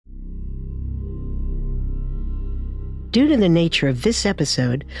Due to the nature of this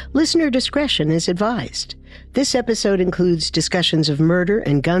episode, listener discretion is advised. This episode includes discussions of murder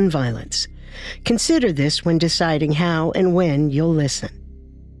and gun violence. Consider this when deciding how and when you'll listen.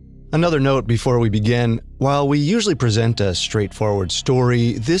 Another note before we begin, while we usually present a straightforward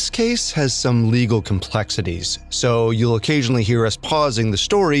story, this case has some legal complexities, so you'll occasionally hear us pausing the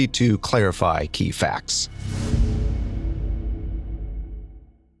story to clarify key facts.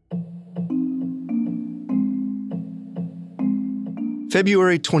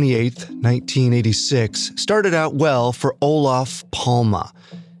 February 28th, 1986 started out well for Olof Palme.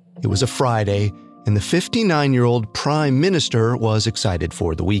 It was a Friday, and the 59-year-old Prime Minister was excited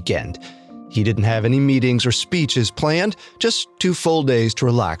for the weekend. He didn't have any meetings or speeches planned, just 2 full days to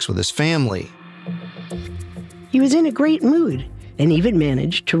relax with his family. He was in a great mood and even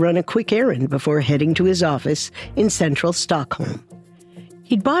managed to run a quick errand before heading to his office in central Stockholm.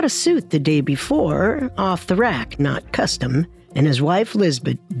 He'd bought a suit the day before, off the rack, not custom, and his wife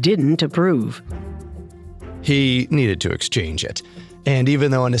Lisbeth didn't approve. He needed to exchange it, and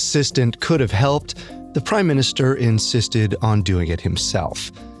even though an assistant could have helped, the Prime Minister insisted on doing it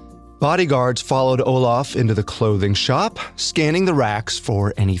himself. Bodyguards followed Olof into the clothing shop, scanning the racks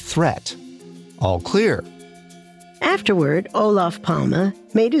for any threat. All clear. Afterward, Olof Palme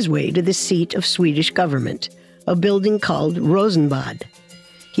made his way to the seat of Swedish government, a building called Rosenbad.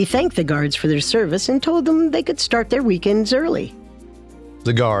 He thanked the guards for their service and told them they could start their weekends early.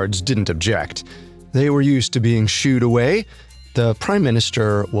 The guards didn't object. They were used to being shooed away. The Prime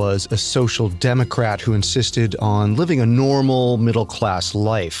Minister was a social democrat who insisted on living a normal, middle-class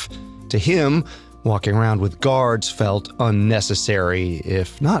life. To him, walking around with guards felt unnecessary,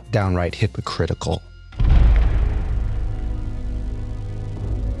 if not downright hypocritical.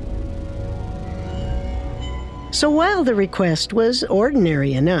 So while the request was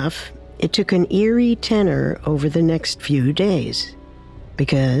ordinary enough, it took an eerie tenor over the next few days,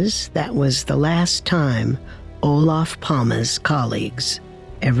 because that was the last time Olof Palme's colleagues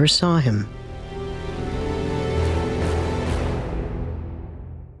ever saw him.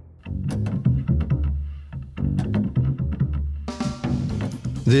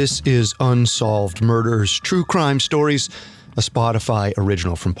 This is Unsolved Murders, True Crime Stories, a Spotify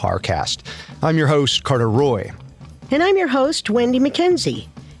original from Parcast. I'm your host, Carter Roy. And I'm your host, Wendy McKenzie.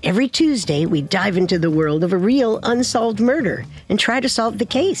 Every Tuesday, we dive into the world of a real unsolved murder and try to solve the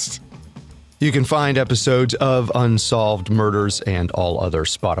case. You can find episodes of Unsolved Murders and all other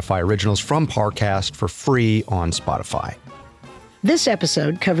Spotify originals from Parcast for free on Spotify. This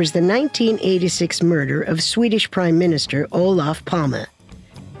episode covers the 1986 murder of Swedish Prime Minister Olof Palme.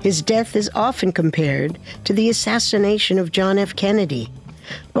 His death is often compared to the assassination of John F. Kennedy.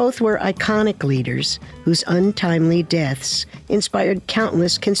 Both were iconic leaders whose untimely deaths inspired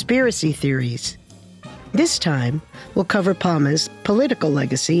countless conspiracy theories. This time, we'll cover Palme's political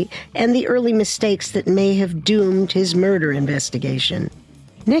legacy and the early mistakes that may have doomed his murder investigation.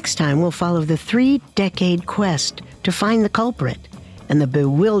 Next time, we'll follow the 3-decade quest to find the culprit and the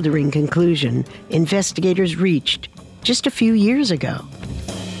bewildering conclusion investigators reached just a few years ago.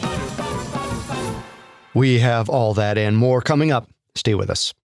 We have all that and more coming up. Stay with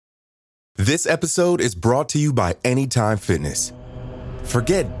us. This episode is brought to you by Anytime Fitness.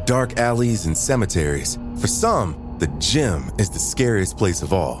 Forget dark alleys and cemeteries. For some, the gym is the scariest place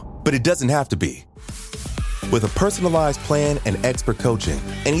of all, but it doesn't have to be. With a personalized plan and expert coaching,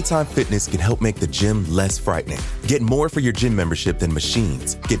 Anytime Fitness can help make the gym less frightening. Get more for your gym membership than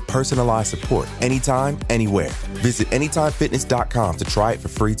machines. Get personalized support anytime, anywhere. Visit AnytimeFitness.com to try it for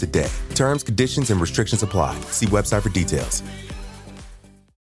free today. Terms, conditions, and restrictions apply. See website for details.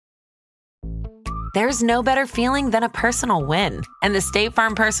 There's no better feeling than a personal win, and the State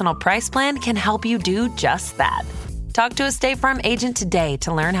Farm Personal Price Plan can help you do just that. Talk to a State Farm agent today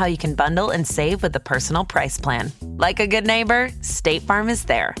to learn how you can bundle and save with the Personal Price Plan. Like a good neighbor, State Farm is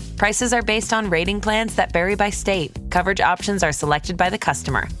there. Prices are based on rating plans that vary by state. Coverage options are selected by the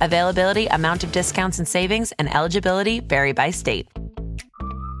customer. Availability, amount of discounts and savings, and eligibility vary by state.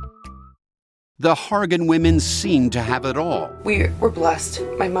 The Hargan women seemed to have it all. We were blessed.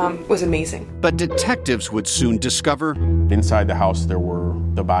 My mom was amazing. But detectives would soon discover inside the house there were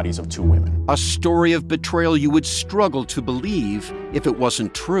the bodies of 2 women. a story of betrayal you would struggle to believe if it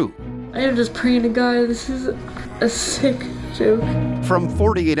wasn't true. I am just praying to God, this is a sick joke. From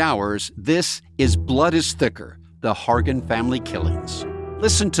 48 Hours, this is Blood is Thicker, the Hargan Family Killings.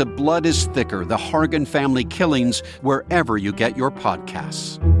 Listen to Blood is Thicker, the Hargan Family Killings, wherever you get your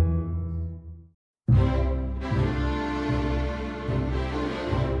podcasts.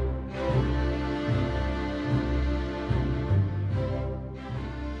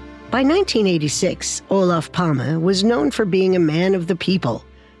 By 1986, Olof Palme was known for being a man of the people,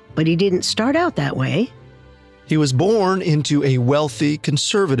 but he didn't start out that way. He was born into a wealthy,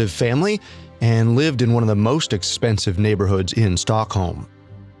 conservative family and lived in one of the most expensive neighborhoods in Stockholm.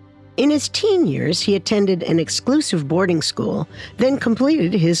 In his teen years, he attended an exclusive boarding school, then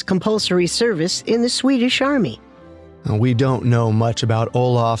completed his compulsory service in the Swedish Army. We don't know much about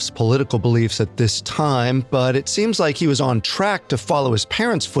Olof's political beliefs at this time, but it seems like he was on track to follow his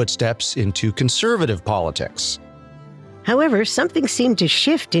parents' footsteps into conservative politics. However, something seemed to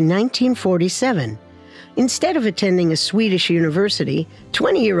shift in 1947. Instead of attending a Swedish university,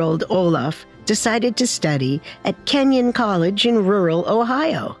 20-year-old Olof decided to study at Kenyon College in rural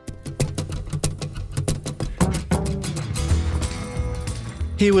Ohio.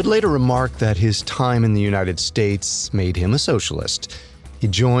 He would later remark that his time in the United States made him a socialist. He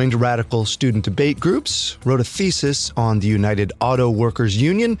joined radical student debate groups, wrote a thesis on the United Auto Workers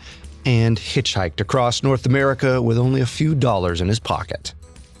Union, and hitchhiked across North America with only a few dollars in his pocket.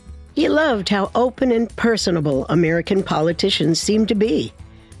 He loved how open and personable American politicians seemed to be,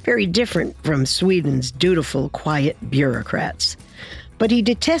 very different from Sweden's dutiful, quiet bureaucrats. But he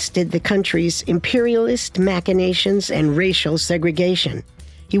detested the country's imperialist machinations and racial segregation.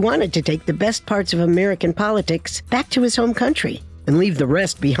 He wanted to take the best parts of American politics back to his home country and leave the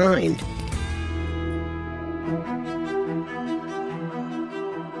rest behind.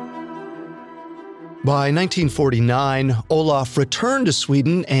 By 1949, Olof returned to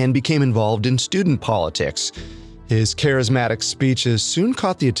Sweden and became involved in student politics. His charismatic speeches soon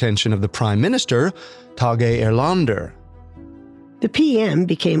caught the attention of the Prime Minister, Tage Erlander. The PM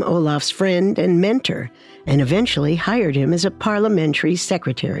became Olof's friend and mentor, and eventually hired him as a parliamentary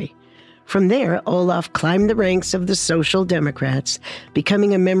secretary. From there, Olof climbed the ranks of the Social Democrats,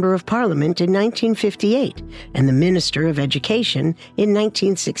 becoming a member of parliament in 1958 and the Minister of Education in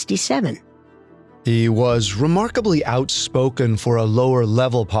 1967. He was remarkably outspoken for a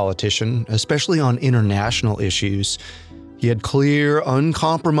lower-level politician, especially on international issues. He had clear,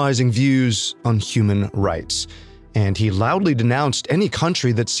 uncompromising views on human rights, and he loudly denounced any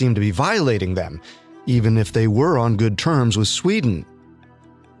country that seemed to be violating them, even if they were on good terms with Sweden.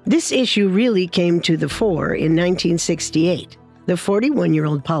 This issue really came to the fore in 1968. The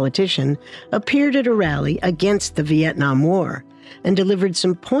 41-year-old politician appeared at a rally against the Vietnam War and delivered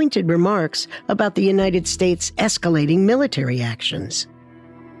some pointed remarks about the United States' escalating military actions.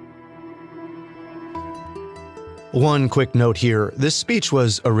 One quick note here, this speech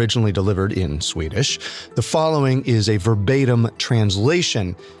was originally delivered in Swedish. The following is a verbatim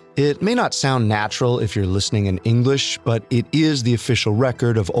translation. It may not sound natural if you're listening in English, but it is the official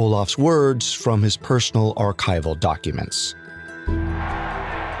record of Olof's words from his personal archival documents.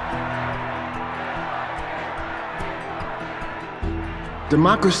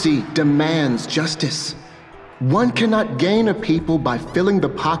 Democracy demands justice. One cannot gain a people by filling the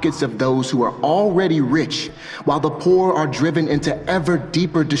pockets of those who are already rich, while the poor are driven into ever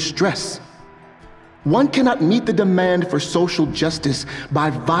deeper distress. One cannot meet the demand for social justice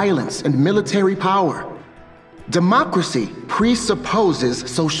by violence and military power. Democracy presupposes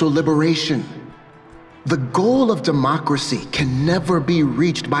social liberation. The goal of democracy can never be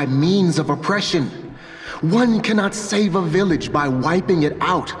reached by means of oppression. One cannot save a village by wiping it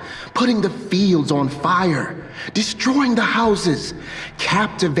out, putting the fields on fire, destroying the houses,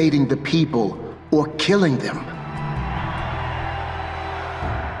 captivating the people, or killing them.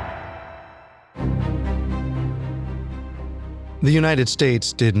 The United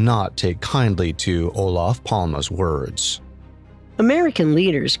States did not take kindly to Olof Palme's words. American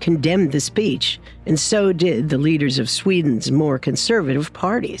leaders condemned the speech, and so did the leaders of Sweden's more conservative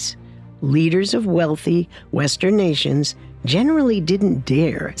parties. Leaders of wealthy Western nations generally didn't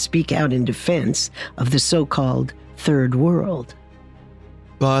dare speak out in defense of the so-called Third World.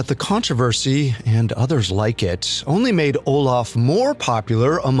 But the controversy, and others like it, only made Olof more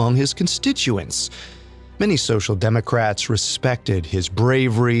popular among his constituents. Many Social Democrats respected his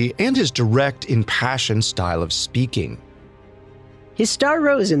bravery and his direct, impassioned style of speaking. His star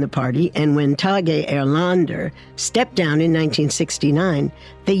rose in the party, and when Tage Erlander stepped down in 1969,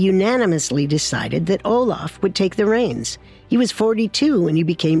 they unanimously decided that Olof would take the reins. He was 42 when he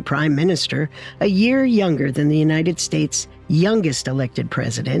became prime minister, a year younger than the United States' youngest elected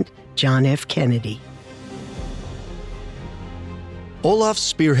president, John F. Kennedy. Olof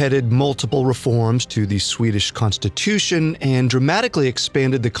spearheaded multiple reforms to the Swedish constitution and dramatically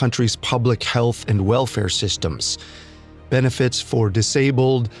expanded the country's public health and welfare systems. Benefits for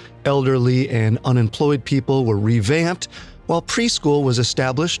disabled, elderly, and unemployed people were revamped, while preschool was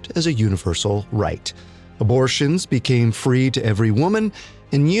established as a universal right. Abortions became free to every woman,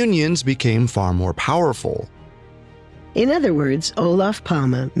 and unions became far more powerful. In other words, Olof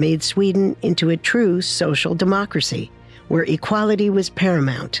Palme made Sweden into a true social democracy, where equality was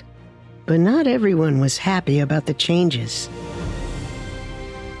paramount. But not everyone was happy about the changes.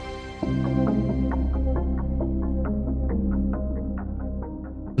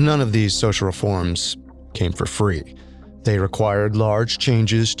 None of these social reforms came for free. They required large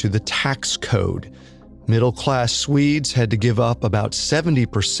changes to the tax code. Middle-class Swedes had to give up about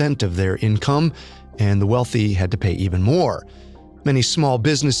 70% of their income, and the wealthy had to pay even more. Many small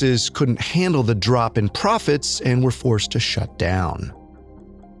businesses couldn't handle the drop in profits and were forced to shut down.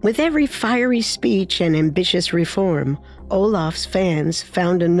 With every fiery speech and ambitious reform, Olof's fans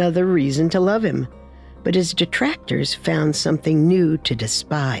found another reason to love him. But his detractors found something new to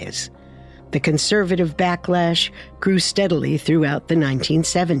despise. The conservative backlash grew steadily throughout the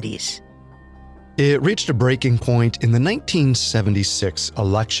 1970s. It reached a breaking point in the 1976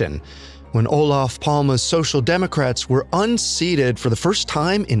 election, when Olof Palme's Social Democrats were unseated for the first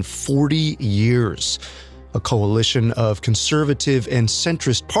time in 40 years. A coalition of conservative and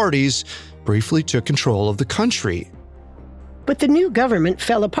centrist parties briefly took control of the country. But the new government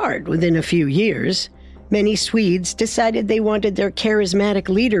fell apart within a few years. Many Swedes decided they wanted their charismatic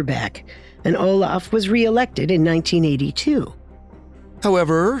leader back, and Olof was re-elected in 1982.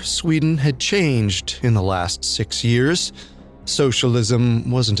 However, Sweden had changed in the last 6 years.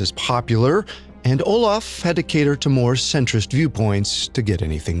 Socialism wasn't as popular, and Olof had to cater to more centrist viewpoints to get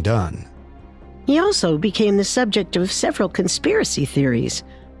anything done. He also became the subject of several conspiracy theories,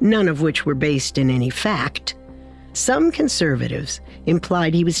 none of which were based in any fact. Some conservatives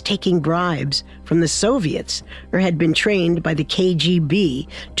implied he was taking bribes from the Soviets or had been trained by the KGB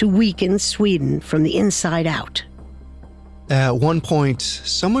to weaken Sweden from the inside out. At one point,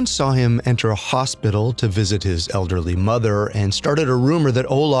 someone saw him enter a hospital to visit his elderly mother and started a rumor that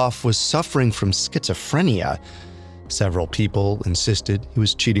Olof was suffering from schizophrenia. Several people insisted he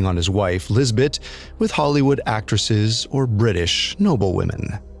was cheating on his wife, Lisbeth, with Hollywood actresses or British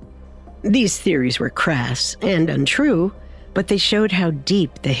noblewomen. These theories were crass and untrue, but they showed how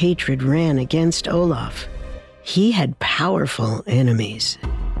deep the hatred ran against Olof. He had powerful enemies.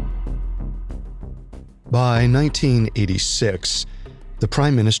 By 1986, the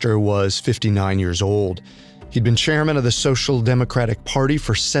Prime Minister was 59 years old. He'd been chairman of the Social Democratic Party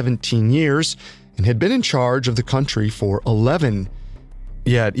for 17 years and had been in charge of the country for 11.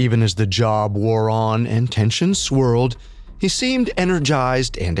 Yet, even as the job wore on and tensions swirled, he seemed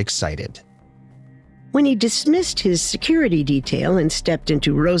energized and excited. When he dismissed his security detail and stepped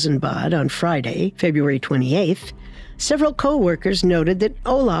into Rosenbad on Friday, February 28th, several co-workers noted that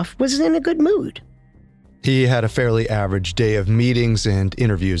Olof was in a good mood. He had a fairly average day of meetings and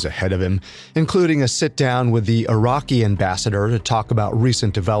interviews ahead of him, including a sit-down with the Iraqi ambassador to talk about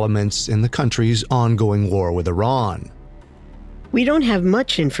recent developments in the country's ongoing war with Iran. We don't have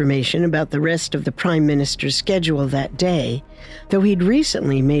much information about the rest of the Prime Minister's schedule that day, though he'd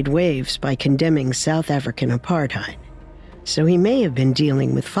recently made waves by condemning South African apartheid. So he may have been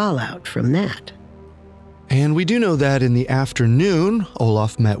dealing with fallout from that. And we do know that in the afternoon,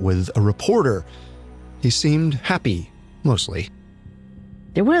 Olof met with a reporter. He seemed happy, mostly.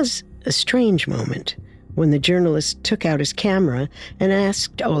 There was a strange moment when the journalist took out his camera and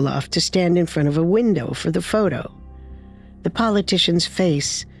asked Olof to stand in front of a window for the photo. The politician's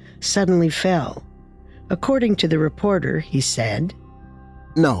face suddenly fell. According to the reporter, he said,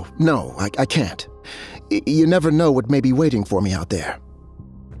 No, I can't. You never know what may be waiting for me out there.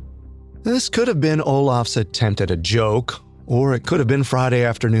 This could have been Olof's attempt at a joke, or it could have been Friday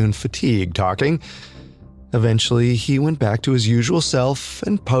afternoon fatigue talking. Eventually, he went back to his usual self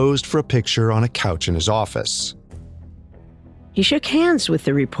and posed for a picture on a couch in his office. He shook hands with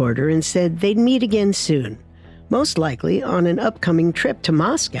the reporter and said they'd meet again soon, most likely on an upcoming trip to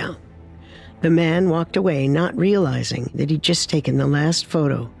Moscow. The man walked away not realizing that he'd just taken the last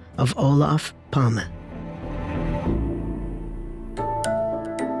photo of Olof Palme.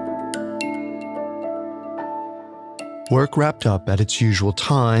 Work wrapped up at its usual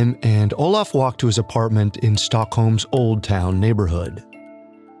time, and Olof walked to his apartment in Stockholm's Old Town neighborhood.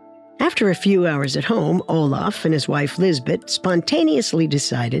 After a few hours at home, Olof and his wife Lisbeth spontaneously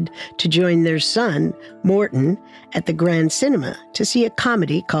decided to join their son, Morten, at the Grand Cinema to see a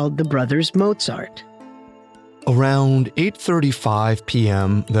comedy called The Brothers Mozart. Around 8:35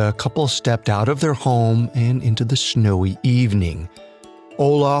 p.m., the couple stepped out of their home and into the snowy evening.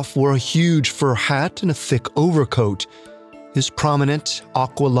 Olof wore a huge fur hat and a thick overcoat. His prominent,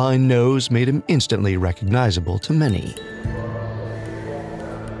 aquiline nose made him instantly recognizable to many.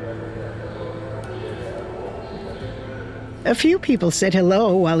 A few people said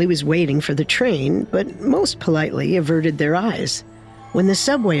hello while he was waiting for the train, but most politely averted their eyes. When the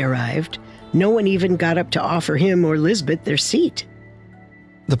subway arrived, no one even got up to offer him or Lisbeth their seat.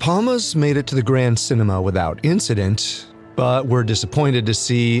 The Palmes made it to the Grand Cinema without incident, but were disappointed to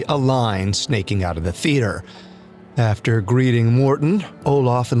see a line snaking out of the theater. After greeting Morton,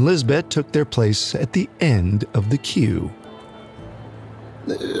 Olof and Lisbeth took their place at the end of the queue.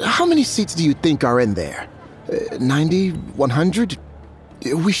 How many seats do you think are in there? 90? 100?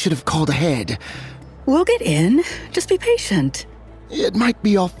 We should have called ahead. We'll get in. Just be patient. It might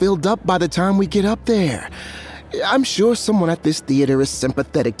be all filled up by the time we get up there. I'm sure someone at this theater is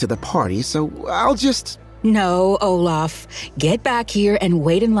sympathetic to the party, so I'll just... No, Olaf. Get back here and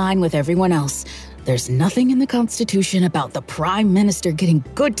wait in line with everyone else. There's nothing in the Constitution about the Prime Minister getting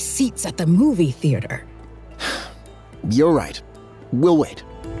good seats at the movie theater. You're right. We'll wait.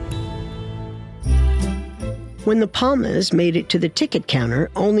 When the Palmes made it to the ticket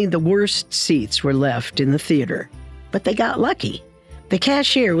counter, only the worst seats were left in the theater. But they got lucky. The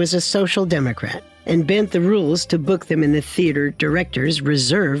cashier was a social democrat and bent the rules to book them in the theater director's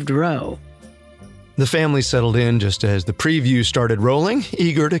reserved row. The family settled in just as the preview started rolling,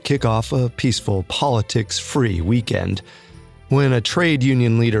 eager to kick off a peaceful, politics-free weekend. When a trade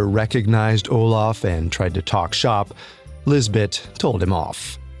union leader recognized Olof and tried to talk shop, Lisbeth told him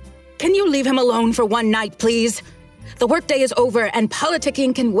off. Can you leave him alone for one night, please? The workday is over and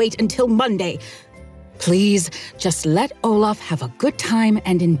politicking can wait until Monday. Please, just let Olof have a good time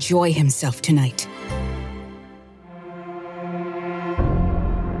and enjoy himself tonight.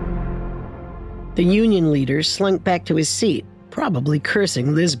 The union leader slunk back to his seat, probably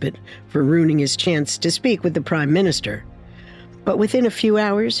cursing Lisbeth for ruining his chance to speak with the Prime Minister. But within a few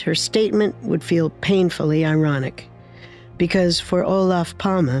hours, her statement would feel painfully ironic, because for Olof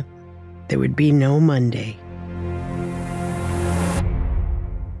Palme, there would be no Monday.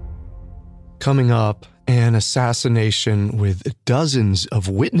 Coming up, an assassination with dozens of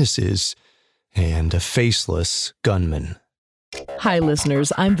witnesses and a faceless gunman. Hi,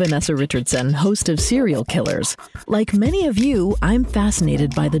 listeners. I'm Vanessa Richardson, host of Serial Killers. Like many of you, I'm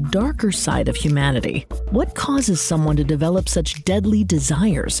fascinated by the darker side of humanity. What causes someone to develop such deadly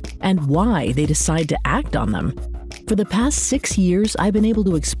desires, and why they decide to act on them? For the past 6 years, I've been able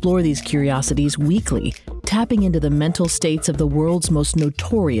to explore these curiosities weekly, tapping into the mental states of the world's most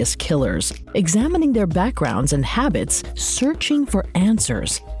notorious killers, examining their backgrounds and habits, searching for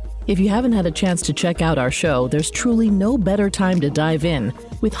answers. If you haven't had a chance to check out our show, there's truly no better time to dive in.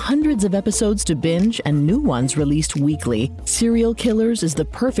 With hundreds of episodes to binge and new ones released weekly, Serial Killers is the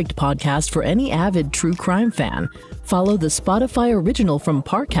perfect podcast for any avid true crime fan. Follow the Spotify original from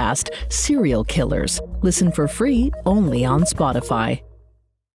Parcast, Serial Killers. Listen for free only on Spotify.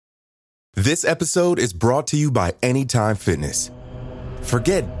 This episode is brought to you by Anytime Fitness.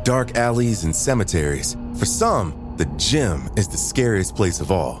 Forget dark alleys and cemeteries. For some, the gym is the scariest place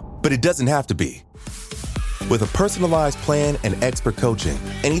of all. But it doesn't have to be. With a personalized plan and expert coaching,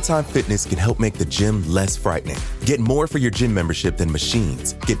 Anytime Fitness can help make the gym less frightening. Get more for your gym membership than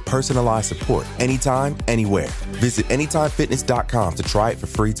machines. Get personalized support anytime, anywhere. Visit AnytimeFitness.com to try it for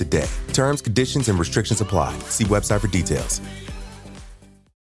free today. Terms, conditions, and restrictions apply. See website for details.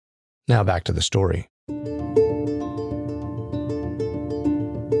 Now back to the story.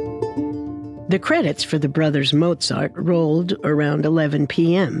 The credits for the brothers Mozart rolled around 11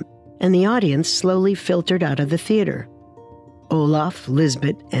 p.m., and the audience slowly filtered out of the theater. Olof,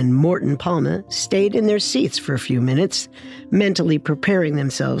 Lisbeth, and Morton Palme stayed in their seats for a few minutes, mentally preparing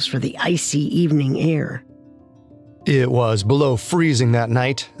themselves for the icy evening air. It was below freezing that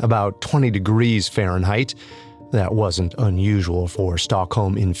night, about 20 degrees Fahrenheit. That wasn't unusual for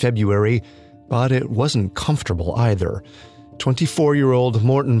Stockholm in February, but it wasn't comfortable either. 24-year-old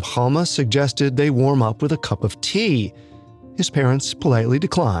Morton Palme suggested they warm up with a cup of tea. His parents politely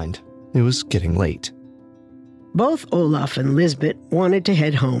declined. It was getting late. Both Olof and Lisbeth wanted to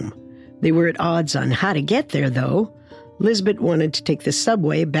head home. They were at odds on how to get there, though. Lisbeth wanted to take the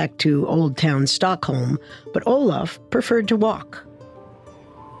subway back to Old Town Stockholm, but Olof preferred to walk.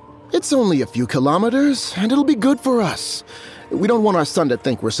 It's only a few kilometers, and it'll be good for us. We don't want our son to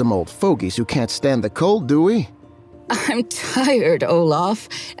think we're some old fogies who can't stand the cold, do we? I'm tired, Olof,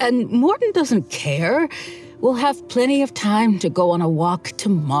 and Morton doesn't care. We'll have plenty of time to go on a walk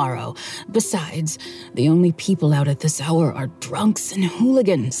tomorrow. Besides, the only people out at this hour are drunks and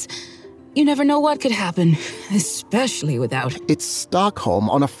hooligans. You never know what could happen, especially without... It's Stockholm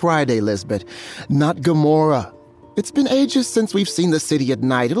on a Friday, Lisbeth, not Gomorrah. It's been ages since we've seen the city at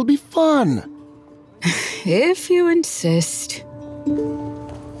night. It'll be fun. If you insist.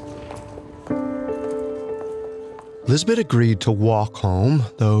 Lisbeth agreed to walk home,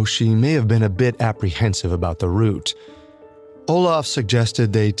 though she may have been a bit apprehensive about the route. Olof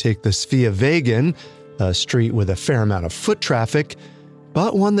suggested they take the Sveavägen, a street with a fair amount of foot traffic,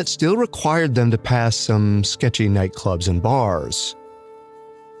 but one that still required them to pass some sketchy nightclubs and bars.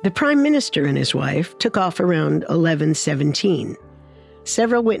 The Prime Minister and his wife took off around 11:17.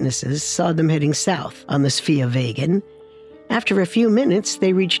 Several witnesses saw them heading south on the Sveavägen. After a few minutes,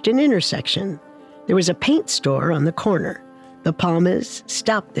 they reached an intersection. There was a paint store on the corner. The Palmes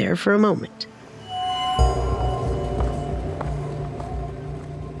stopped there for a moment.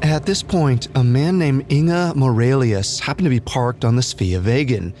 At this point, a man named Inge Morelius happened to be parked on the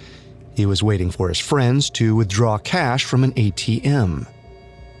Sveavägen. He was waiting for his friends to withdraw cash from an ATM.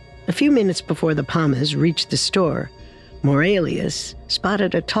 A few minutes before the Palmes reached the store, Morelius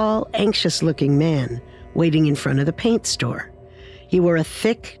spotted a tall, anxious-looking man waiting in front of the paint store. He wore a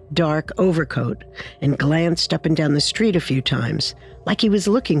thick, dark overcoat and glanced up and down the street a few times, like he was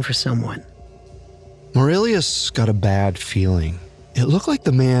looking for someone. Morelius got a bad feeling. It looked like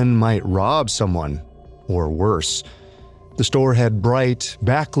the man might rob someone, or worse. The store had bright,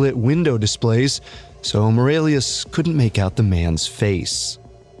 backlit window displays, so Morelius couldn't make out the man's face.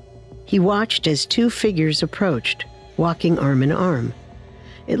 He watched as two figures approached, walking arm in arm.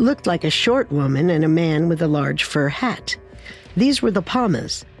 It looked like a short woman and a man with a large fur hat. These were the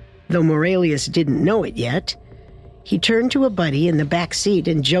Palmes, though Morelius didn't know it yet. He turned to a buddy in the back seat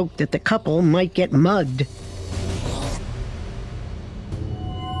and joked that the couple might get mugged.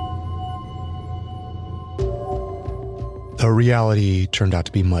 The reality turned out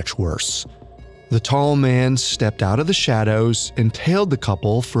to be much worse. The tall man stepped out of the shadows and tailed the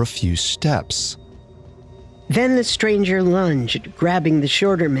couple for a few steps. Then the stranger lunged, grabbing the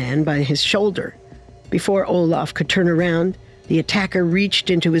shorter man by his shoulder. Before Olof could turn around, the attacker reached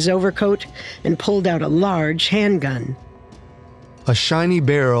into his overcoat and pulled out a large handgun. A shiny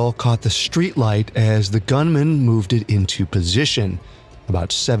barrel caught the streetlight as the gunman moved it into position,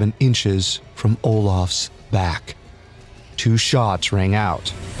 about 7 inches from Olof's back. 2 shots rang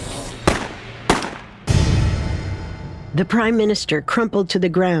out. The Prime Minister crumpled to the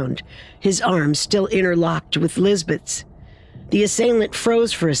ground, his arms still interlocked with Lisbeth's. The assailant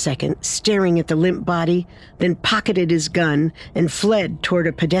froze for a second, staring at the limp body, then pocketed his gun and fled toward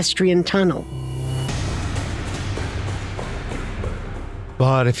a pedestrian tunnel.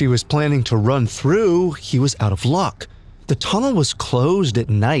 But if he was planning to run through, he was out of luck. The tunnel was closed at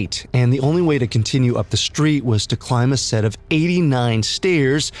night, and the only way to continue up the street was to climb a set of 89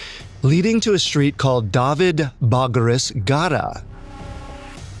 stairs leading to a street called David Bagaris Gata.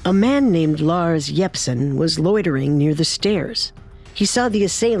 A man named Lars Jepsen was loitering near the stairs. He saw the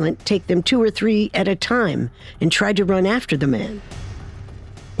assailant take them 2 or 3 at a time and tried to run after the man.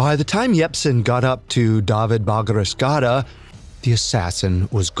 By the time Jepsen got up to David Bagaris Gata, the assassin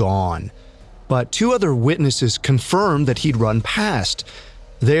was gone. But 2 other witnesses confirmed that he'd run past.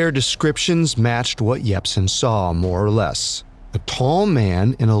 Their descriptions matched what Jepsen saw, more or less. A tall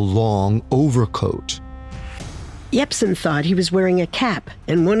man in a long overcoat. Jepsen thought he was wearing a cap,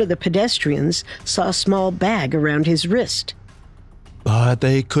 and one of the pedestrians saw a small bag around his wrist. But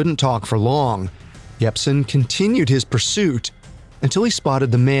they couldn't talk for long. Jepsen continued his pursuit until he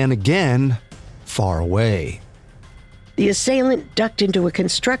spotted the man again, far away. The assailant ducked into a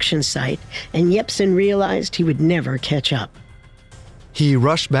construction site, and Jepsen realized he would never catch up. He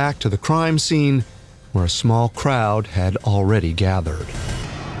rushed back to the crime scene, where a small crowd had already gathered.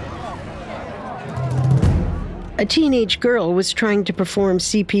 A teenage girl was trying to perform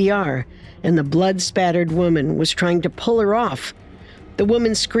CPR, and the blood-spattered woman was trying to pull her off. The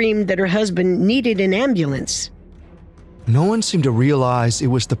woman screamed that her husband needed an ambulance. No one seemed to realize it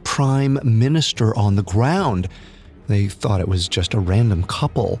was the Prime Minister on the ground. They thought it was just a random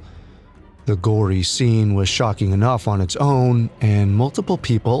couple. The gory scene was shocking enough on its own, and multiple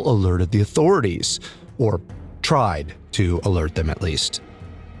people alerted the authorities, or tried to alert them at least.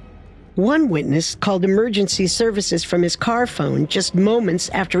 One witness called emergency services from his car phone just moments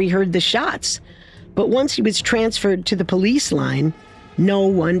after he heard the shots. But once he was transferred to the police line, no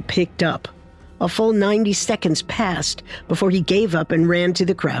one picked up. A full 90 seconds passed before he gave up and ran to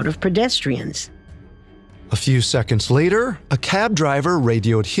the crowd of pedestrians. A few seconds later, a cab driver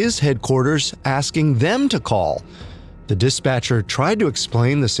radioed his headquarters asking them to call. The dispatcher tried to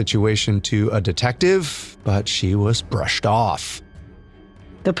explain the situation to a detective, but she was brushed off.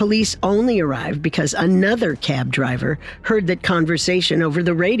 The police only arrived because another cab driver heard that conversation over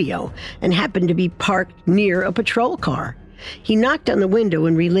the radio and happened to be parked near a patrol car. He knocked on the window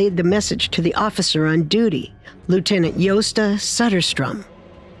and relayed the message to the officer on duty, Lieutenant Josta Sutterstrom.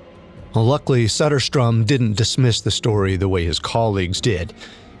 Well, luckily, Söderström didn't dismiss the story the way his colleagues did.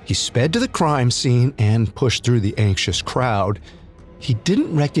 He sped to the crime scene and pushed through the anxious crowd. He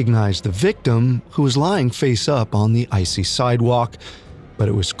didn't recognize the victim, who was lying face up on the icy sidewalk, but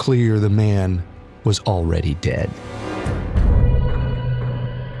it was clear the man was already dead.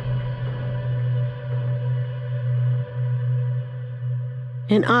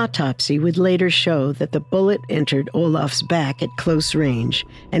 An autopsy would later show that the bullet entered Olof's back at close range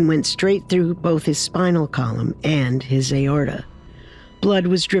and went straight through both his spinal column and his aorta. Blood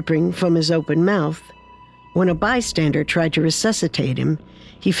was dripping from his open mouth. When a bystander tried to resuscitate him,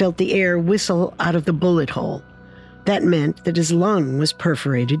 he felt the air whistle out of the bullet hole. That meant that his lung was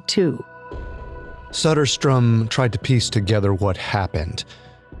perforated too. Söderström tried to piece together what happened.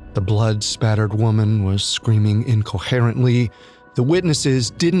 The blood-spattered woman was screaming incoherently. The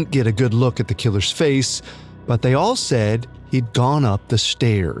witnesses didn't get a good look at the killer's face, but they all said he'd gone up the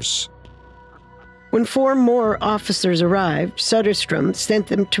stairs. When 4 more officers arrived, Söderström sent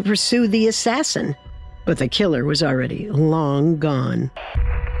them to pursue the assassin, but the killer was already long gone.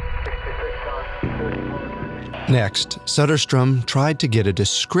 Next, Söderström tried to get a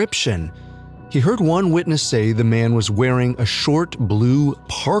description. He heard one witness say the man was wearing a short blue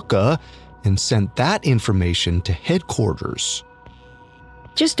parka and sent that information to headquarters.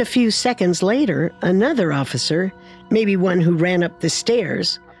 Just a few seconds later, another officer, maybe one who ran up the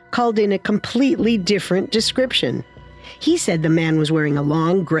stairs, called in a completely different description. He said the man was wearing a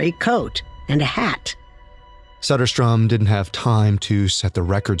long gray coat and a hat. Söderström didn't have time to set the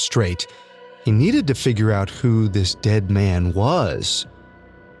record straight. He needed to figure out who this dead man was.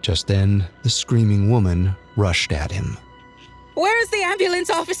 Just then, the screaming woman rushed at him. Where is the ambulance,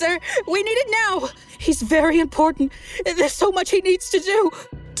 officer? We need it now. He's very important. There's so much he needs to do.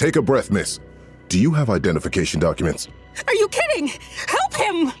 Take a breath, miss. Do you have identification documents? Are you kidding? Help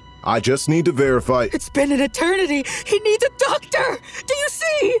him! I just need to verify. It's been an eternity. He needs a doctor. Do you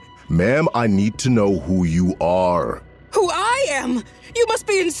see? Ma'am, I need to know who you are. Who I am? You must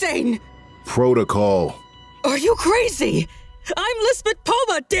be insane. Protocol. Are you crazy? I'm Lisbeth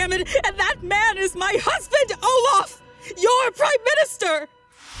Palme, damn it, and that man is my husband, Olof! Your Prime Minister!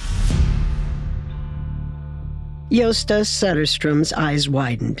 Gösta Söderström's eyes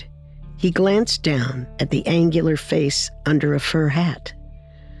widened. He glanced down at the angular face under a fur hat.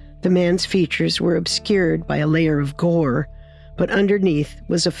 The man's features were obscured by a layer of gore, but underneath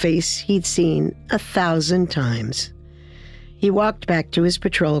was a face he'd seen 1,000 times. He walked back to his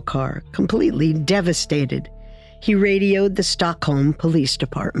patrol car, completely devastated. He radioed the Stockholm Police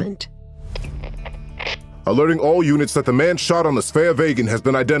Department. Alerting all units that the man shot on the Sveavägen has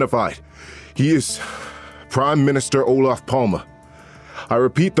been identified. He is Prime Minister Olof Palme. I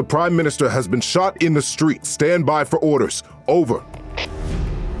repeat, the Prime Minister has been shot in the street. Stand by for orders. Over.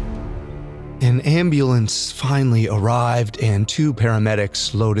 An ambulance finally arrived and 2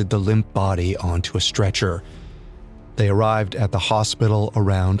 paramedics loaded the limp body onto a stretcher. They arrived at the hospital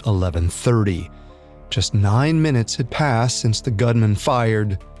around 11:30. Just 9 minutes had passed since the gunman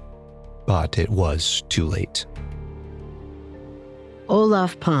fired, but it was too late.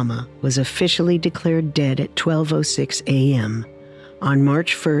 Olof Palme was officially declared dead at 12:06 a.m. on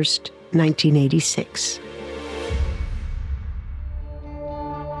March 1st, 1986.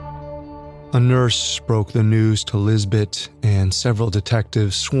 A nurse broke the news to Lisbeth, and several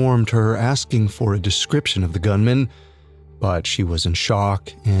detectives swarmed her asking for a description of the gunman, but she was in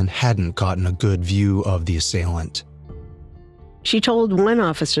shock and hadn't gotten a good view of the assailant. She told one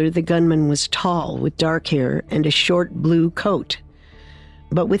officer the gunman was tall with dark hair and a short blue coat.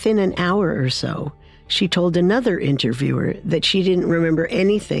 But within an hour or so, she told another interviewer that she didn't remember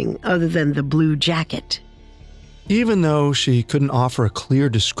anything other than the blue jacket. Even though she couldn't offer a clear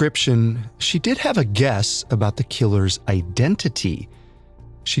description, she did have a guess about the killer's identity.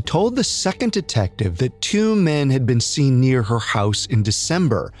 She told the second detective that 2 men had been seen near her house in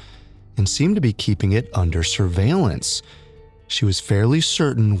December and seemed to be keeping it under surveillance. She was fairly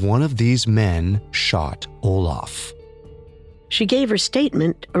certain one of these men shot Olof. She gave her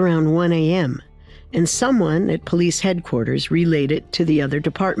statement around 1 a.m., and someone at police headquarters relayed it to the other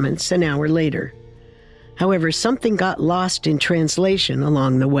departments an hour later. However, something got lost in translation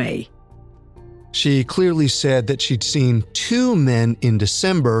along the way. She clearly said that she'd seen 2 men in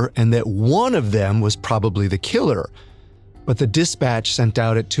December and that one of them was probably the killer. But the dispatch sent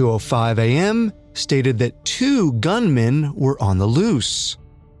out at 2:05 a.m. stated that 2 gunmen were on the loose.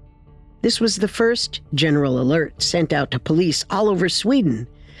 This was the first general alert sent out to police all over Sweden.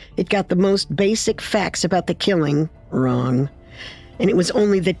 It got the most basic facts about the killing wrong, and it was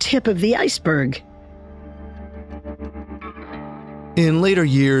only the tip of the iceberg. In later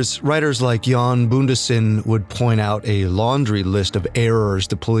years, writers like Jan Bundesen would point out a laundry list of errors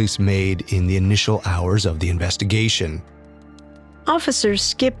the police made in the initial hours of the investigation. Officers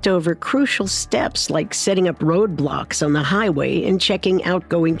skipped over crucial steps like setting up roadblocks on the highway and checking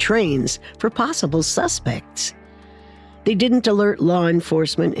outgoing trains for possible suspects. They didn't alert law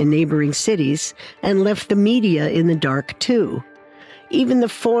enforcement in neighboring cities and left the media in the dark too. Even the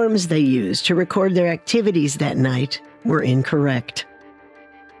forms they used to record their activities that night were incorrect.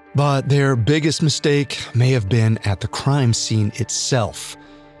 But their biggest mistake may have been at the crime scene itself.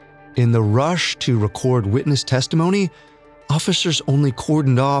 In the rush to record witness testimony, officers only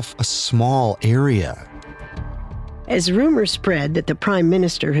cordoned off a small area. As rumors spread that the Prime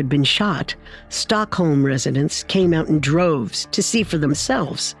Minister had been shot, Stockholm residents came out in droves to see for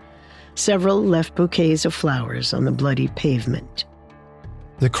themselves. Several left bouquets of flowers on the bloody pavement.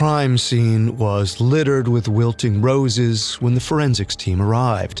 The crime scene was littered with wilting roses when the forensics team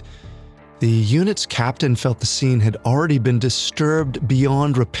arrived. The unit's captain felt the scene had already been disturbed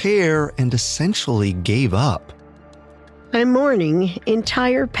beyond repair and essentially gave up. By morning,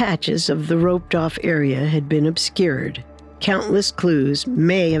 entire patches of the roped-off area had been obscured. Countless clues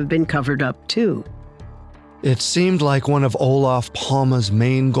may have been covered up, too. It seemed like one of Olof Palme's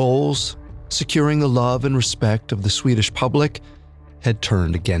main goals, securing the love and respect of the Swedish public, had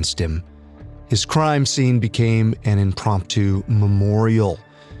turned against him. His crime scene became an impromptu memorial.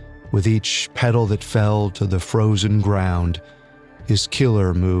 With each petal that fell to the frozen ground, his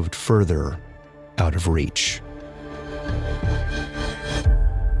killer moved further out of reach.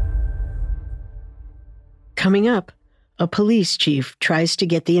 Coming up, a police chief tries to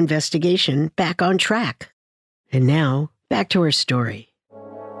get the investigation back on track. And now, back to our story.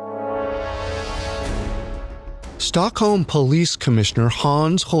 Stockholm Police Commissioner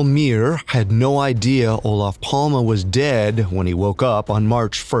Hans Holmér had no idea Olof Palme was dead when he woke up on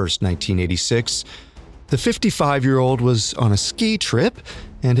March 1st, 1986. The 55-year-old was on a ski trip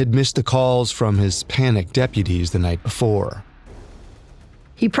and had missed the calls from his panicked deputies the night before.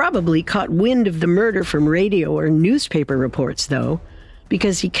 He probably caught wind of the murder from radio or newspaper reports, though,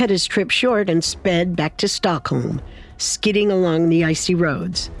 because he cut his trip short and sped back to Stockholm, skidding along the icy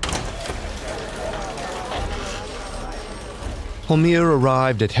roads. Holmér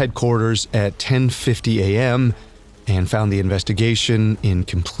arrived at headquarters at 10:50 a.m. and found the investigation in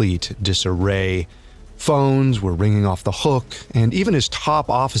complete disarray. Phones were ringing off the hook, and even his top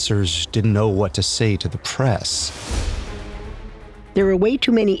officers didn't know what to say to the press. There were way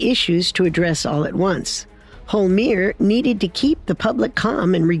too many issues to address all at once. Holmér needed to keep the public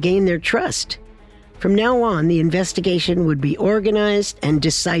calm and regain their trust. From now on, the investigation would be organized and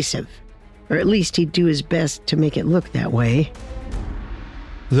decisive, or at least he'd do his best to make it look that way.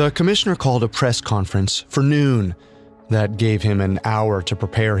 The commissioner called a press conference for noon. That gave him an hour to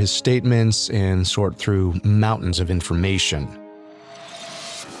prepare his statements and sort through mountains of information.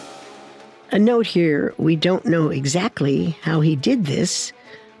 A note here, we don't know exactly how he did this,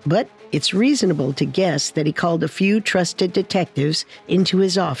 but it's reasonable to guess that he called a few trusted detectives into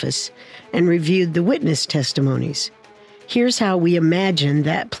his office and reviewed the witness testimonies. Here's how we imagine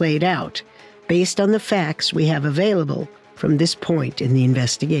that played out, based on the facts we have available from this point in the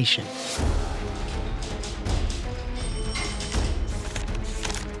investigation.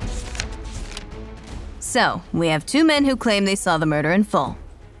 So, we have two men who claim they saw the murder in full.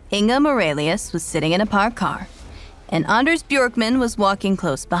 Inga Morelius was sitting in a parked car, and Anders Björkman was walking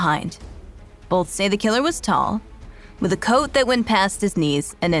close behind. Both say the killer was tall, with a coat that went past his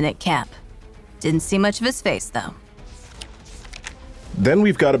knees and a knit cap. Didn't see much of his face, though. Then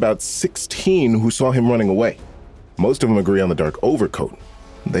we've got about 16 who saw him running away. Most of them agree on the dark overcoat.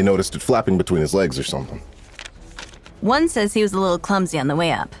 They noticed it flapping between his legs or something. One says he was a little clumsy on the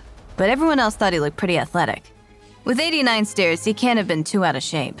way up, but everyone else thought he looked pretty athletic. With 89 stairs, he can't have been too out of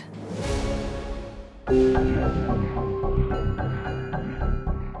shape.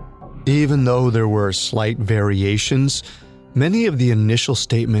 Even though there were slight variations, many of the initial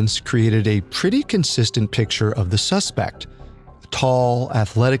statements created a pretty consistent picture of the suspect. A tall,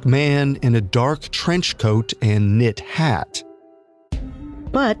 athletic man in a dark trench coat and knit hat.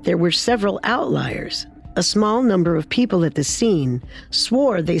 But there were several outliers. A small number of people at the scene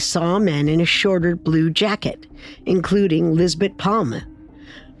swore they saw a man in a shorter blue jacket, including Lisbeth Palme.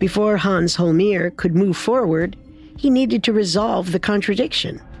 Before Hans Holmér could move forward, he needed to resolve the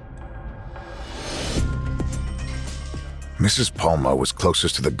contradiction. Mrs. Palme was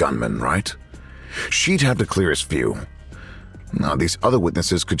closest to the gunman, right? She'd have the clearest view. Now, these other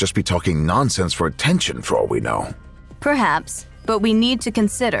witnesses could just be talking nonsense for attention, for all we know. Perhaps, but we need to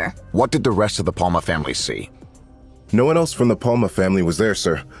consider. What did the rest of the Palme family see? No one else from the Palme family was there,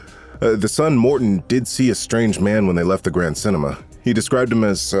 sir. The son, Morton, did see a strange man when they left the Grand Cinema. He described him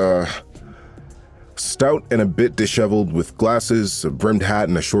as, stout and a bit disheveled, with glasses, a brimmed hat,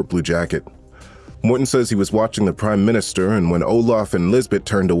 and a short blue jacket. Morton says he was watching the Prime Minister, and when Olaf and Lisbeth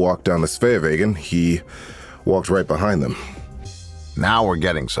turned to walk down the Sveavägen, he walked right behind them. Now we're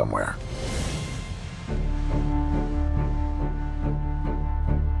getting somewhere.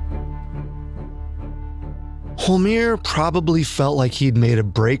 Holmér probably felt like he'd made a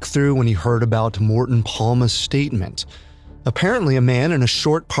breakthrough when he heard about Morten Palme's statement. Apparently, a man in a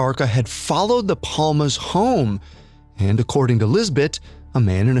short parka had followed the Palmes home, and according to Lisbeth, a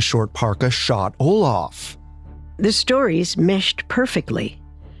man in a short parka shot Olof. The stories meshed perfectly,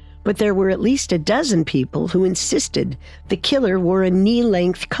 but there were at least a dozen people who insisted the killer wore a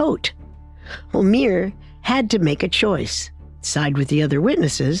knee-length coat. Holmér had to make a choice, side with the other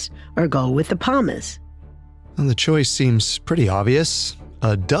witnesses or go with the Palmes. And the choice seems pretty obvious.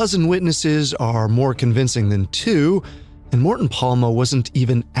 A dozen witnesses are more convincing than two, and Morten Palme wasn't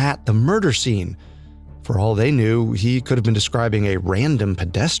even at the murder scene. For all they knew, he could have been describing a random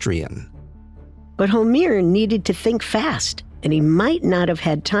pedestrian. But Holmér needed to think fast, and he might not have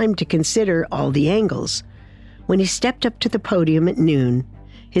had time to consider all the angles. When he stepped up to the podium at noon,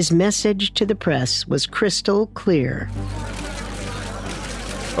 his message to the press was crystal clear.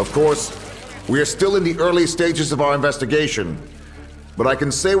 Of course, we are still in the early stages of our investigation, but I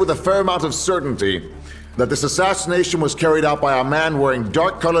can say with a fair amount of certainty that this assassination was carried out by a man wearing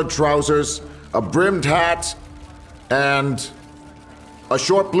dark-colored trousers, a brimmed hat, and a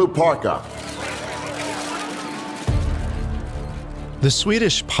short blue parka. The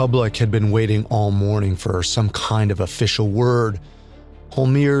Swedish public had been waiting all morning for some kind of official word.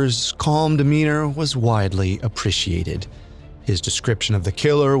 Holmér's calm demeanor was widely appreciated. His description of the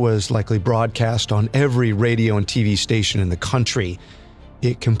killer was likely broadcast on every radio and TV station in the country.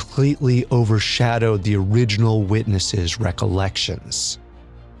 It completely overshadowed the original witnesses' recollections.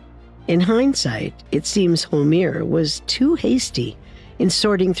 In hindsight, it seems Holmér was too hasty in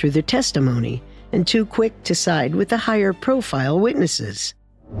sorting through the testimony and too quick to side with the higher-profile witnesses.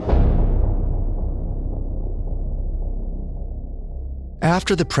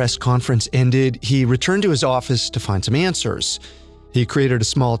 After the press conference ended, he returned to his office to find some answers. He created a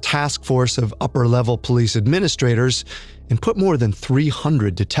small task force of upper-level police administrators and put more than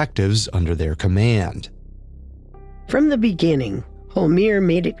 300 detectives under their command. From the beginning, Holmér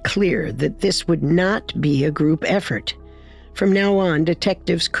made it clear that this would not be a group effort. From now on,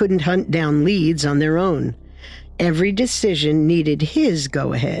 detectives couldn't hunt down leads on their own. Every decision needed his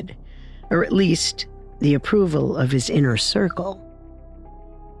go-ahead, or at least the approval of his inner circle.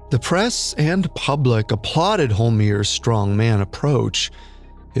 The press and public applauded Holmér's strongman approach.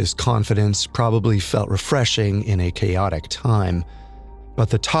 His confidence probably felt refreshing in a chaotic time. But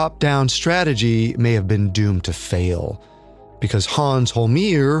the top-down strategy may have been doomed to fail, because Hans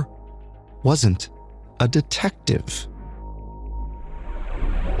Holmér wasn't a detective.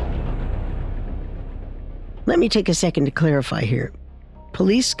 Let me take a second to clarify here.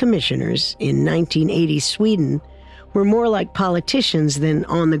 Police commissioners in 1980 Sweden were more like politicians than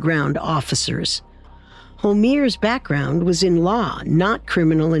on-the-ground officers. Holmér's background was in law, not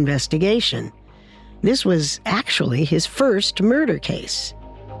criminal investigation. This was actually his first murder case.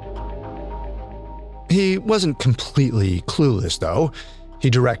 He wasn't completely clueless, though. He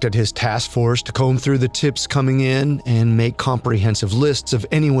directed his task force to comb through the tips coming in and make comprehensive lists of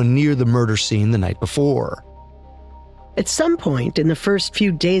anyone near the murder scene the night before. At some point in the first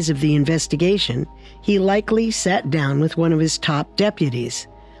few days of the investigation, he likely sat down with one of his top deputies.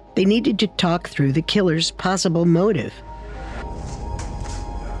 They needed to talk through the killer's possible motive.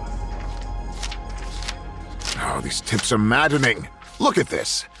 Oh, these tips are maddening. Look at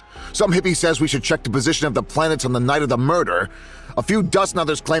this. Some hippie says we should check the position of the planets on the night of the murder. A few dozen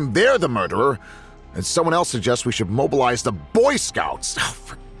others claim they're the murderer. And someone else suggests we should mobilize the Boy Scouts. Oh,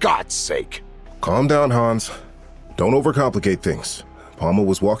 for God's sake. Calm down, Hans. Don't overcomplicate things. Palme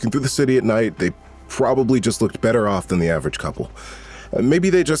was walking through the city at night. They probably just looked better off than the average couple. Maybe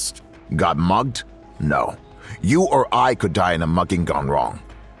they just... Got mugged? No. You or I could die in a mugging gone wrong.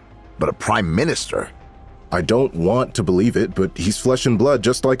 But a prime minister? I don't want to believe it, but he's flesh and blood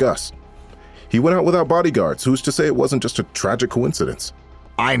just like us. He went out without bodyguards. Who's to say it wasn't just a tragic coincidence?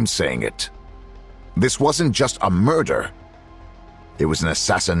 I'm saying it. This wasn't just a murder. It was an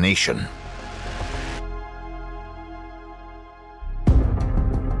assassination.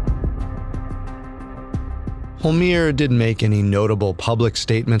 Holmér didn't make any notable public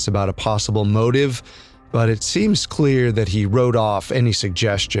statements about a possible motive, but it seems clear that he wrote off any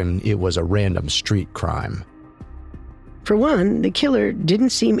suggestion it was a random street crime. For one, the killer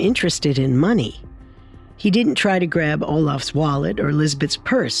didn't seem interested in money. He didn't try to grab Olof's wallet or Lisbeth's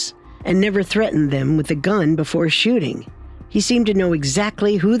purse, and never threatened them with a gun before shooting. He seemed to know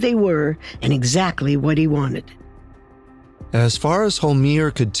exactly who they were and exactly what he wanted. As far as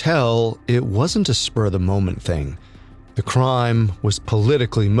Holmér could tell, it wasn't a spur-of-the-moment thing. The crime was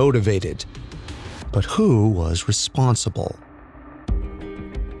politically motivated. But who was responsible?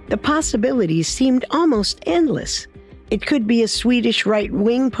 The possibilities seemed almost endless. It could be a Swedish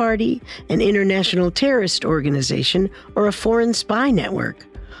right-wing party, an international terrorist organization, or a foreign spy network.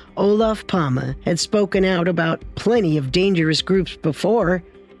 Olof Palme had spoken out about plenty of dangerous groups before.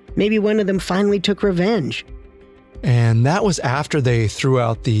 Maybe one of them finally took revenge. And that was after they threw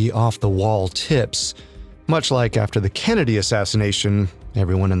out the off-the-wall tips. Much like after the Kennedy assassination,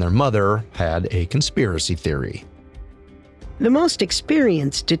 everyone and their mother had a conspiracy theory. The most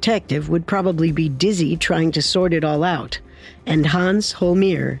experienced detective would probably be dizzy trying to sort it all out, and Hans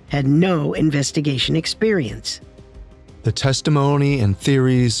Holmér had no investigation experience. The testimony and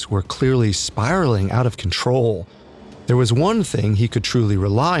theories were clearly spiraling out of control. There was one thing he could truly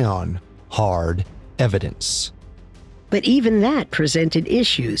rely on: hard evidence. But even that presented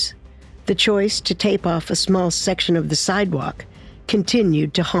issues. The choice to tape off a small section of the sidewalk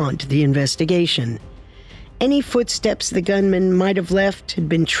continued to haunt the investigation. Any footsteps the gunman might have left had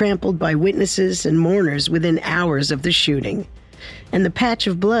been trampled by witnesses and mourners within hours of the shooting. And the patch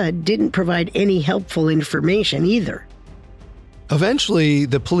of blood didn't provide any helpful information either. Eventually,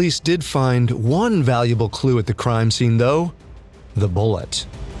 the police did find one valuable clue at the crime scene, though: the bullet.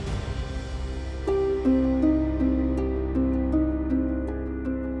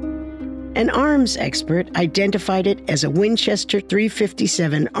 An arms expert identified it as a Winchester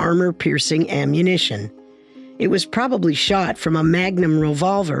 .357 armor-piercing ammunition. It was probably shot from a Magnum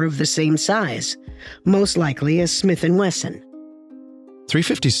revolver of the same size, most likely a Smith & Wesson.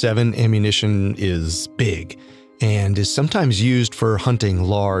 .357 ammunition is big and is sometimes used for hunting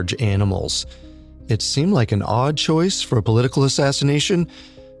large animals. It seemed like an odd choice for a political assassination,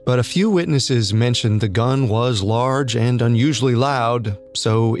 but a few witnesses mentioned the gun was large and unusually loud,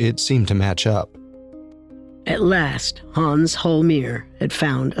 so it seemed to match up. At last, Hans Holmér had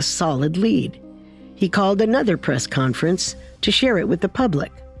found a solid lead. He called another press conference to share it with the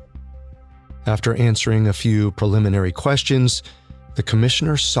public. After answering a few preliminary questions, the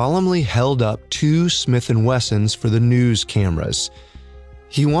commissioner solemnly held up 2 Smith & Wessons for the news cameras.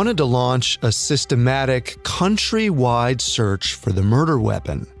 He wanted to launch a systematic, country-wide search for the murder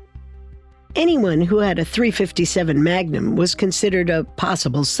weapon. Anyone who had a .357 Magnum was considered a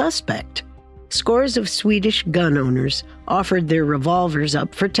possible suspect. Scores of Swedish gun owners offered their revolvers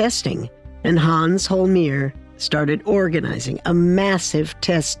up for testing, and Hans Holmér started organizing a massive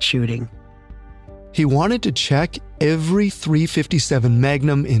test shooting. He wanted to check every .357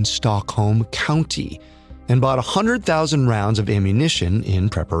 Magnum in Stockholm County and bought 100,000 rounds of ammunition in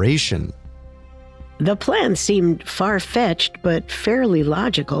preparation. The plan seemed far-fetched but fairly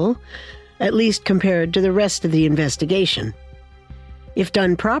logical, at least compared to the rest of the investigation. If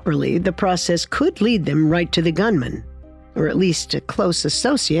done properly, the process could lead them right to the gunman, or at least a close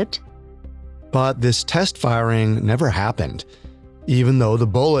associate. But this test firing never happened. Even though the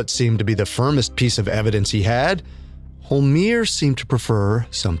bullet seemed to be the firmest piece of evidence he had, Holmér seemed to prefer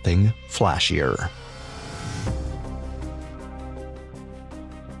something flashier.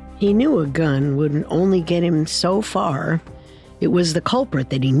 He knew a gun wouldn't only get him so far. It was the culprit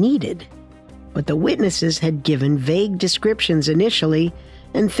that he needed. But the witnesses had given vague descriptions initially,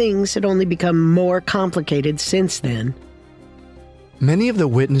 and things had only become more complicated since then. Many of the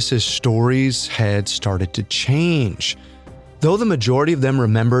witnesses' stories had started to change. Though the majority of them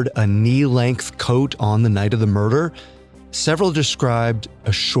remembered a knee-length coat on the night of the murder, several described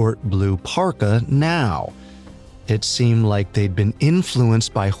a short blue parka now. It seemed like they'd been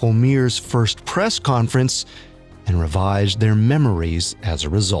influenced by Holmér's first press conference and revised their memories as a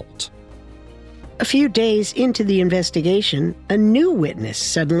result. A few days into the investigation, a new witness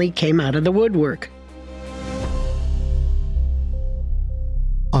suddenly came out of the woodwork.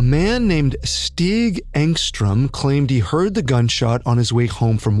 A man named Stig Engström claimed he heard the gunshot on his way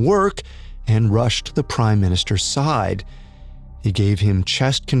home from work and rushed to the Prime Minister's side. He gave him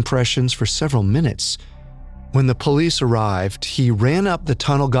chest compressions for several minutes. When the police arrived, he ran up the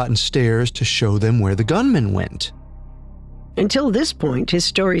tunnel-gotten stairs to show them where the gunman went. Until this point, his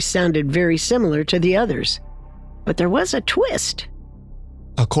story sounded very similar to the others. But there was a twist.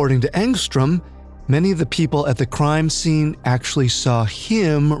 According to Engström, many of the people at the crime scene actually saw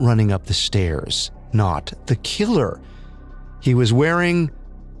him running up the stairs, not the killer. He was wearing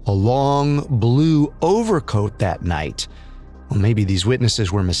a long blue overcoat that night. Well, maybe these witnesses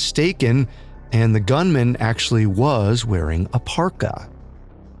were mistaken, and the gunman actually was wearing a parka.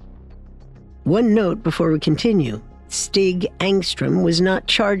 One note before we continue. Stig Angstrom was not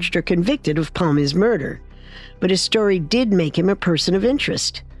charged or convicted of Palme's murder, but his story did make him a person of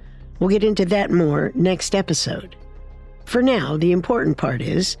interest. We'll get into that more next episode. For now, the important part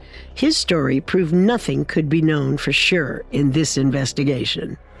is, his story proved nothing could be known for sure in this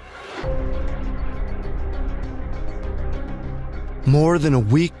investigation. More than a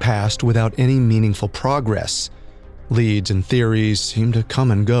week passed without any meaningful progress. Leads and theories seemed to come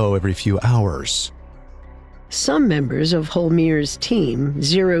and go every few hours. Some members of Holmier's team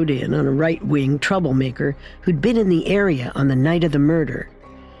zeroed in on a right-wing troublemaker who'd been in the area on the night of the murder.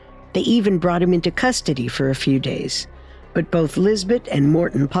 They even brought him into custody for a few days, but both Lisbeth and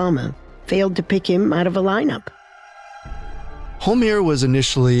Morten Palme failed to pick him out of a lineup. Holmier was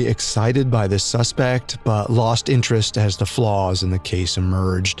initially excited by this suspect, but lost interest as the flaws in the case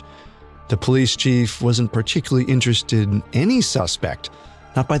emerged. The police chief wasn't particularly interested in any suspect,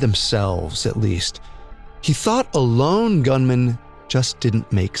 not by themselves at least. He thought a lone gunman just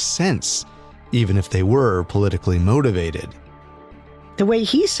didn't make sense, even if they were politically motivated. The way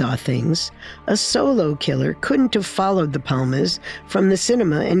he saw things, a solo killer couldn't have followed the Palmes from the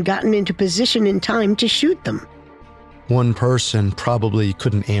cinema and gotten into position in time to shoot them. One person probably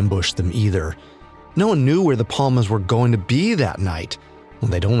couldn't ambush them either. No one knew where the Palmes were going to be that night. Well,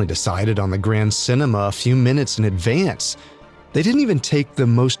 they'd only decided on the Grand Cinema a few minutes in advance. They didn't even take the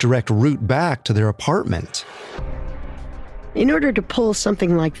most direct route back to their apartment. In order to pull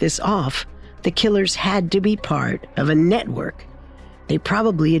something like this off, the killers had to be part of a network. They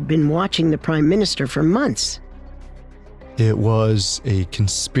probably had been watching the Prime Minister for months. It was a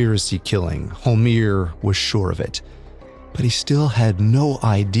conspiracy killing. Holmier was sure of it. But he still had no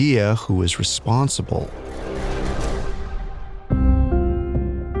idea who was responsible.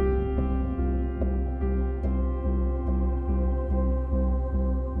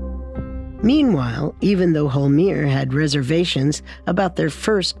 Meanwhile, even though Holmier had reservations about their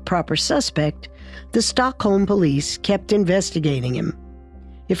first proper suspect, the Stockholm police kept investigating him,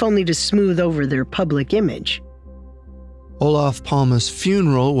 if only to smooth over their public image. Olof Palme's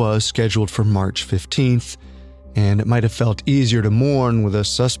funeral was scheduled for March 15th, and it might have felt easier to mourn with a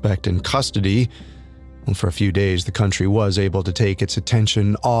suspect in custody. And for a few days, the country was able to take its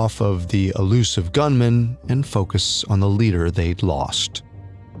attention off of the elusive gunman and focus on the leader they'd lost.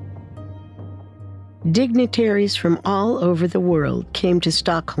 Dignitaries from all over the world came to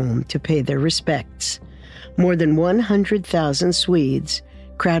Stockholm to pay their respects. More than 100,000 Swedes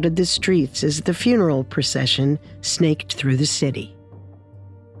crowded the streets as the funeral procession snaked through the city.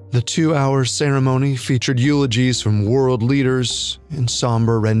 The 2-hour ceremony featured eulogies from world leaders and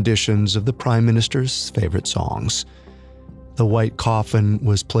somber renditions of the Prime Minister's favorite songs. The white coffin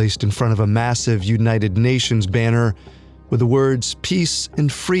was placed in front of a massive United Nations banner with the words "Peace and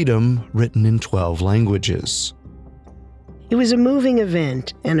Freedom" written in 12 languages. It was a moving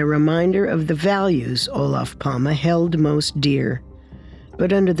event and a reminder of the values Olof Palme held most dear.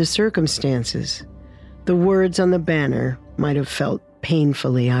 But under the circumstances, the words on the banner might have felt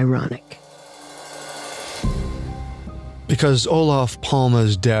painfully ironic. Because Olof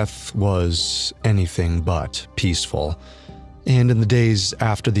Palme's death was anything but peaceful, and in the days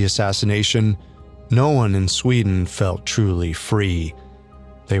after the assassination, no one in Sweden felt truly free.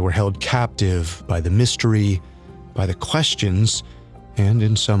 They were held captive by the mystery, by the questions, and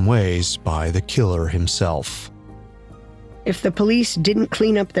in some ways by the killer himself. If the police didn't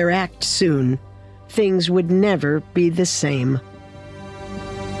clean up their act soon, things would never be the same.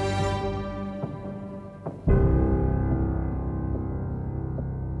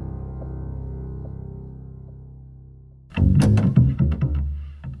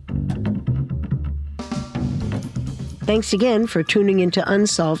 Thanks again for tuning into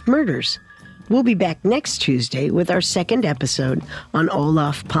Unsolved Murders. We'll be back next Tuesday with our second episode on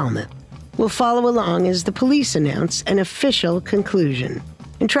Olof Palme. We'll follow along as the police announce an official conclusion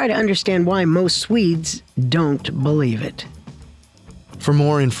and try to understand why most Swedes don't believe it. For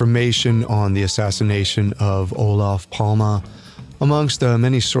more information on the assassination of Olof Palme, amongst the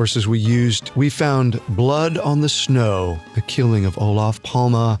many sources we used, we found Blood on the Snow, The Killing of Olof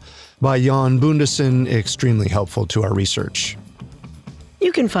Palme by Jan Bundesen, extremely helpful to our research.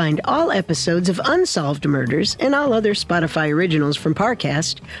 You can find all episodes of Unsolved Murders and all other Spotify originals from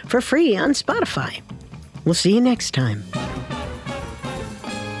Parcast for free on Spotify. We'll see you next time.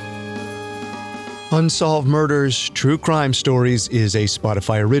 Unsolved Murders True Crime Stories is a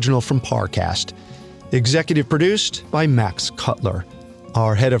Spotify original from Parcast. Executive produced by Max Cutler.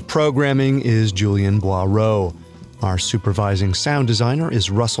 Our head of programming is Julian Boireau. Our supervising sound designer is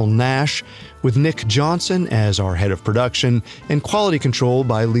Russell Nash, with Nick Johnson as our head of production and quality control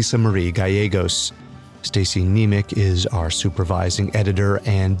by Lisa Marie Gallegos. Stacy Nemec is our supervising editor,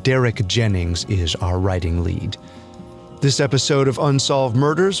 and Derek Jennings is our writing lead. This episode of Unsolved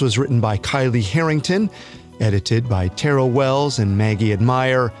Murders was written by Kylie Harrington, edited by Tara Wells and Maggie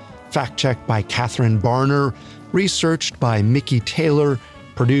Admire, fact-checked by Catherine Barner, researched by Mickey Taylor,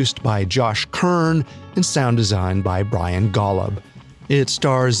 produced by Josh Kern, and sound designed by Brian Golub. It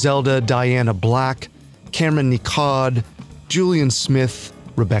stars Zelda Diana Black, Cameron Nicod, Julian Smith,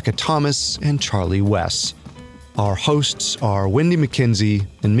 Rebecca Thomas, and Charlie Wess. Our hosts are Wendy McKenzie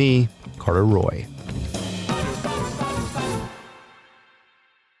and me, Carter Roy.